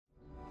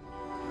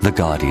The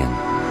Guardian.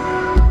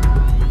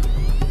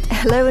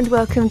 Hello and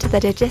welcome to the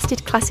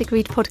Digested Classic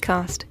Read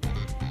podcast.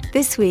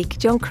 This week,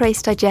 John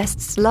Crace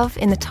digests Love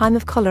in the Time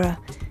of Cholera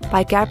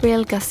by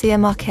Gabriel García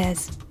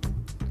Márquez.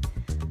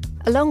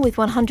 Along with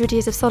 100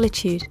 Years of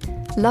Solitude,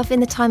 Love in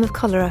the Time of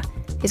Cholera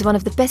is one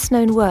of the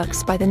best-known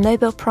works by the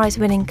Nobel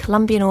Prize-winning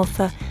Colombian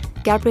author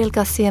Gabriel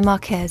García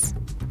Márquez.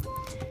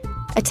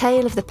 A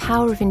tale of the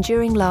power of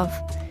enduring love,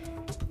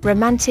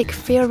 romantic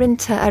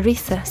Fiorinta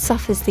Aretha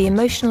suffers the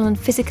emotional and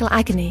physical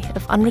agony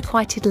of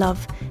unrequited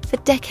love for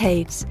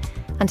decades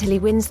until he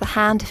wins the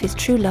hand of his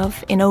true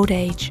love in old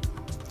age.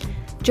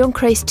 John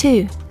Crace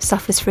too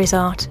suffers for his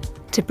art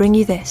to bring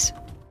you this.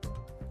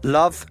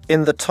 Love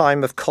in the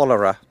Time of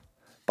Cholera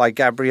by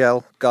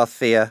Gabriel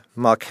García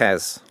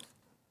Márquez.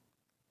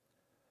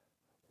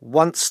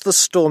 Once the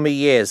stormy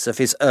years of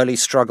his early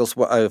struggles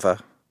were over,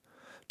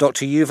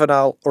 Dr.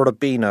 Juvenal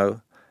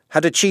Urbino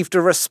had achieved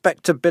a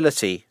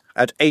respectability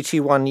at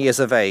 81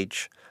 years of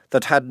age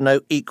that had no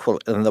equal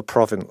in the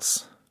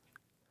province.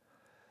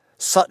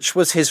 Such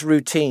was his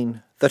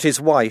routine that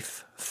his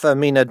wife,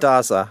 Fermina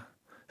Daza,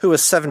 who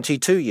was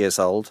 72 years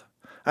old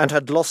and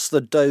had lost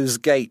the doe's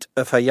gait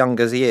of her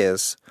younger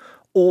years,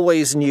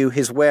 always knew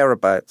his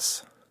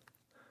whereabouts.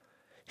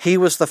 He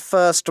was the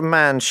first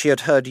man she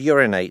had heard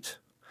urinate,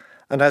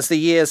 and as the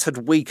years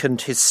had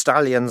weakened his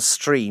stallion's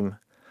stream,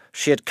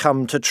 she had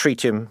come to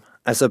treat him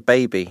as a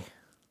baby.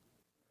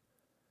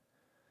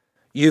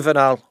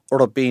 Juvenal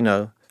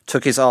Urbino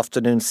took his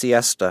afternoon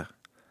siesta,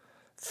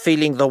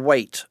 feeling the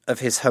weight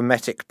of his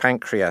hermetic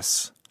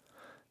pancreas,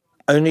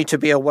 only to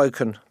be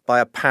awoken by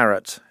a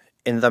parrot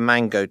in the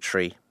mango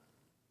tree.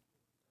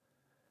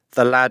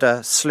 The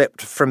ladder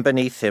slipped from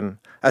beneath him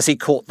as he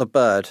caught the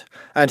bird,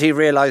 and he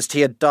realized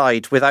he had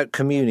died without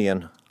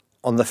communion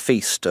on the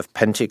feast of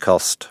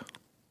Pentecost.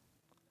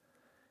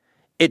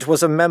 It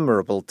was a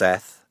memorable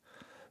death,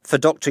 for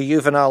Dr.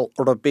 Juvenal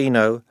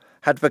Urbino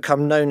had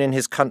become known in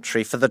his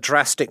country for the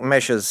drastic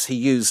measures he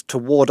used to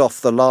ward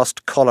off the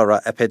last cholera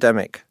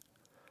epidemic.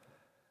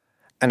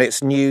 And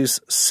its news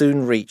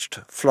soon reached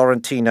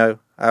Florentino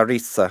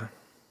Aretha.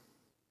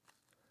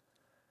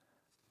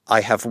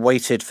 "I have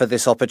waited for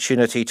this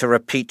opportunity to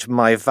repeat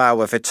my vow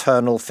of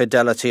eternal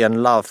fidelity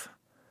and love,"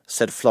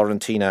 said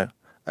Florentino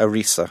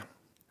Aretha.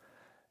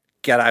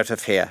 "Get out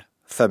of here,"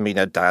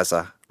 Fermina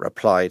Daza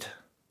replied.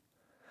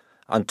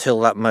 Until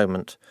that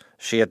moment,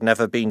 she had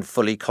never been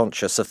fully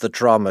conscious of the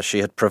drama she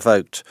had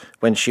provoked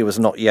when she was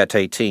not yet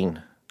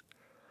 18.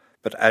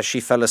 But as she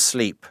fell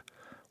asleep,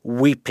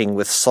 weeping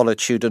with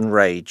solitude and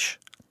rage,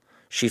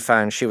 she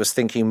found she was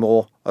thinking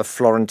more of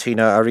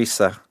Florentino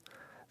Aretha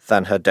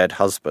than her dead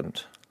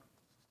husband.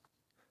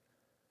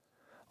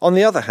 On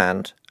the other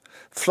hand,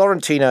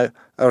 Florentino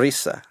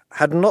Aretha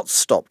had not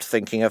stopped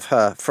thinking of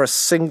her for a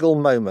single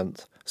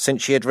moment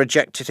since she had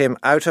rejected him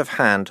out of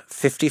hand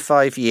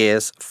 55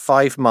 years,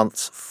 5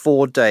 months,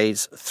 4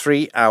 days,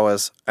 3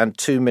 hours, and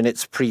 2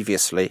 minutes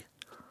previously.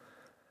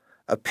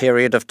 A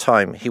period of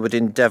time he would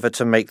endeavour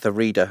to make the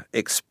reader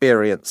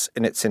experience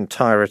in its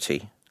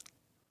entirety.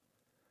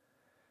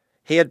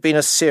 He had been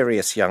a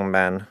serious young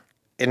man,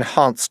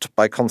 enhanced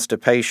by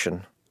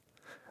constipation,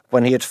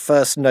 when he had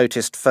first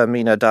noticed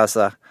Fermina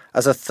Daza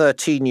as a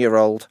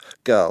 13-year-old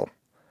girl,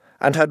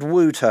 and had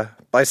wooed her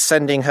by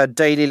sending her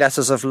daily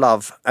letters of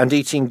love and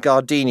eating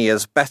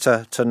gardenias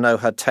better to know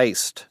her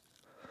taste,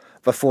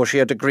 before she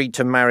had agreed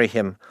to marry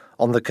him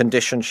on the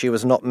condition she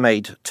was not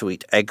made to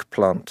eat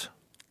eggplant.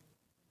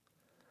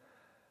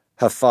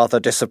 Her father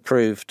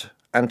disapproved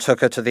and took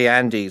her to the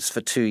Andes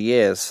for 2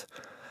 years,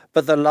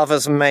 but the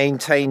lovers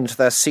maintained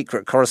their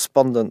secret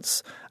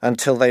correspondence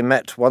until they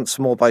met once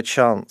more by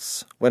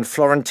chance, when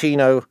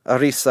Florentino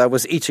Aretha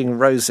was eating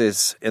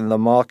roses in the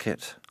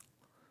market.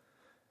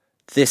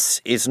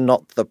 "This is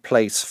not the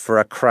place for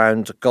a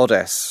crowned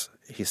goddess,"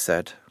 he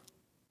said.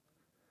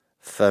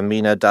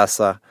 Fermina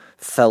Daza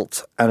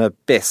felt an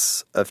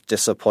abyss of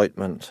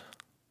disappointment.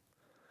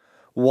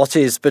 "What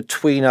is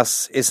between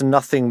us is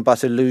nothing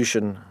but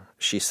illusion,"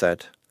 she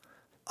said.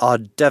 "Our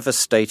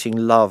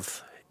devastating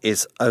love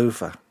is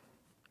over."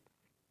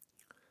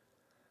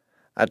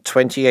 At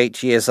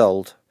 28 years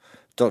old,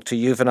 Dr.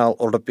 Juvenal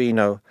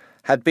Urbino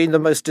had been the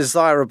most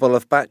desirable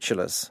of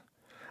bachelors,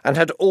 and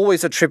had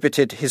always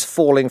attributed his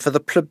falling for the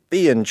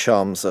plebeian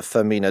charms of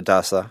Fermina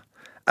Daza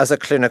as a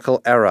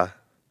clinical error,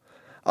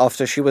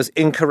 after she was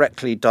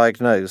incorrectly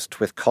diagnosed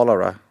with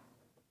cholera.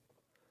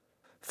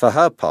 For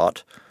her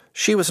part,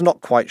 she was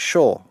not quite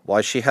sure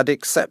why she had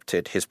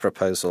accepted his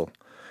proposal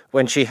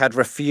when she had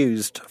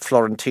refused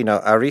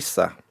Florentino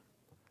Aretha.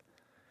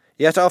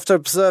 Yet after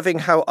observing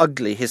how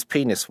ugly his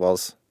penis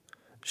was,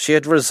 she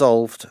had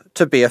resolved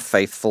to be a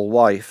faithful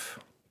wife.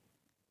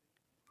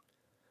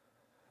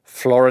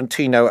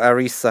 Florentino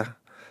Aretha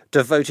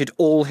devoted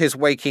all his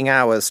waking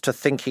hours to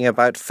thinking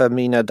about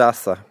Fermina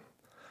Daza,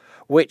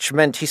 which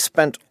meant he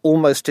spent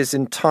almost his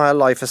entire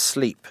life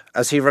asleep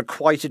as he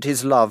requited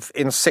his love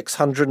in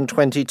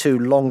 622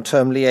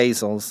 long-term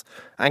liaisons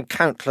and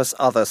countless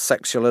other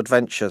sexual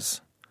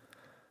adventures.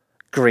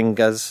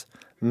 Gringas,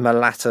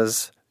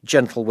 mulattas,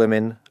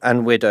 gentlewomen,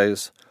 and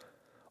widows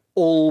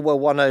All were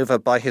won over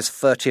by his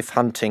furtive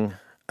hunting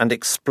and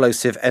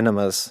explosive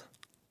enemas.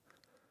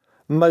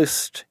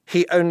 Most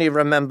he only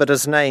remembered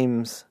as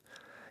names,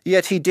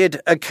 yet he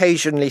did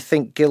occasionally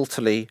think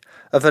guiltily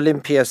of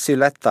Olympia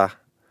Suleta,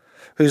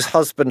 whose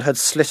husband had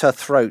slit her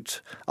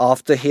throat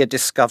after he had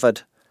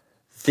discovered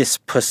 "This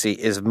pussy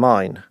is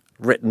mine"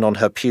 written on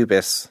her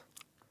pubis.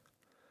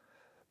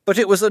 But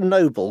it was a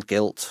noble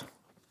guilt,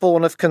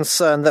 born of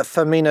concern that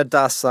Femina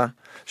Dasa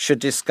should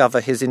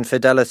discover his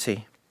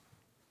infidelity.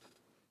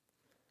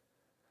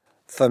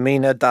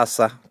 Femina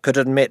Dasa could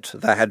admit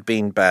there had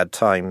been bad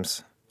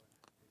times.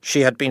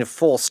 She had been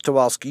forced to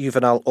ask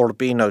Juvenal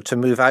Urbino to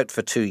move out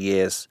for 2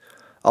 years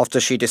after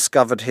she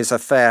discovered his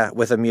affair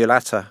with a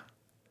mulatta.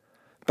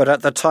 But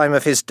at the time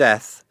of his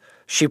death,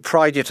 she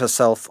prided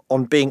herself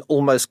on being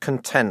almost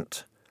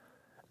content,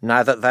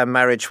 now that their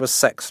marriage was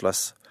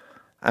sexless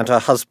and her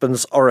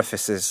husband's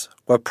orifices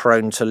were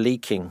prone to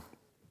leaking.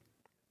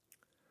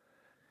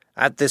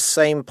 At this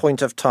same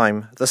point of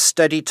time, the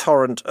steady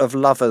torrent of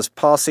lovers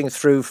passing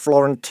through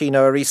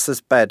Florentino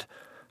Arisa's bed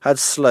had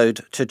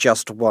slowed to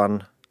just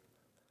one.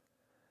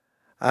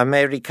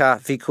 America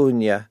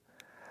Vicuña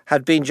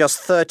had been just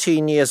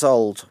 13 years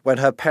old when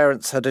her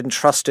parents had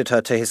entrusted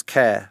her to his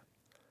care,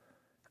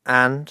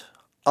 and,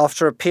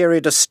 after a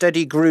period of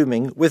steady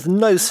grooming with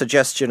no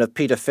suggestion of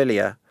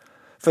paedophilia,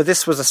 for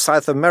this was a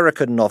South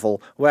American novel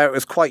where it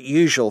was quite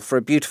usual for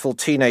a beautiful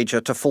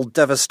teenager to fall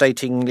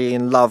devastatingly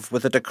in love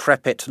with a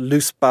decrepit,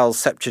 loose-bowed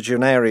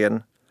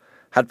septuagenarian,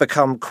 had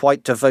become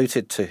quite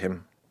devoted to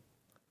him.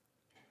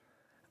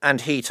 And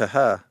he to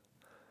her.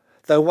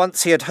 Though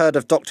once he had heard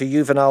of Dr.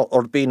 Juvenal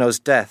Urbino's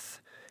death,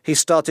 he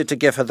started to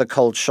give her the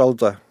cold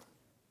shoulder,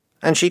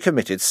 and she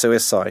committed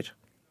suicide.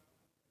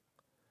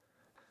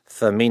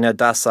 Femina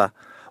Dasa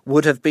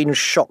would have been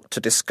shocked to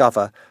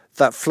discover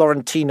that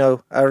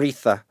Florentino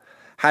Arisa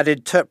had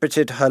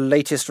interpreted her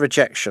latest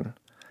rejection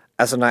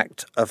as an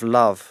act of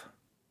love.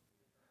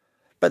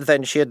 But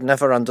then she had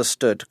never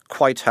understood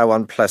quite how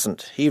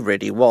unpleasant he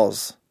really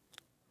was.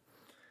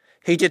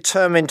 He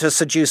determined to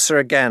seduce her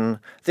again,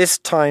 this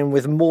time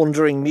with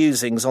maundering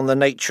musings on the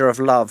nature of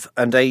love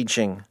and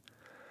ageing.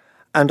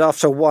 And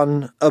after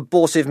one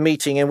abortive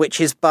meeting in which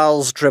his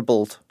bowels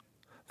dribbled,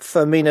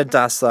 Femina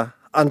Dasa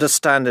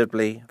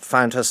understandably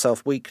found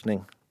herself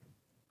weakening.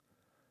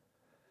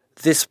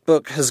 "This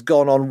book has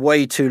gone on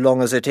way too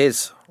long as it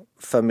is,"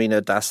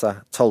 Femina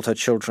Dasa told her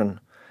children,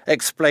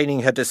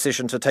 explaining her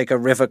decision to take a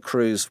river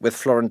cruise with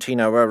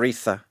Florentino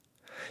Arisa.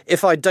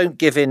 "If I don't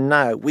give in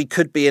now, we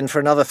could be in for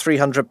another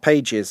 300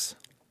 pages.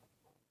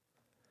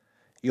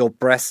 "Your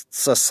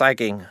breasts are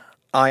sagging.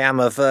 I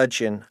am a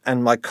virgin,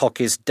 and my cock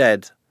is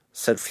dead,"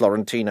 said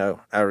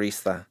Florentino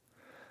Arisa.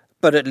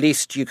 "But at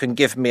least you can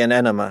give me an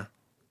enema.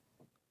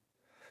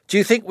 Do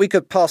you think we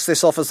could pass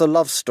this off as a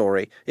love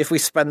story if we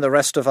spend the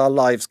rest of our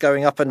lives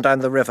going up and down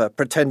the river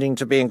pretending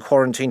to be in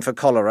quarantine for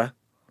cholera?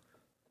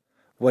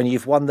 When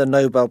you've won the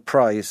Nobel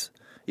Prize,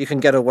 you can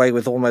get away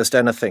with almost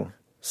anything,"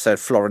 said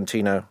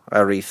Florentino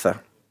Arisa.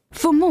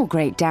 For more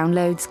great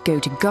downloads, go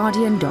to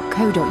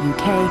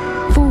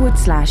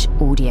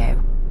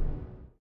guardian.co.uk/audio.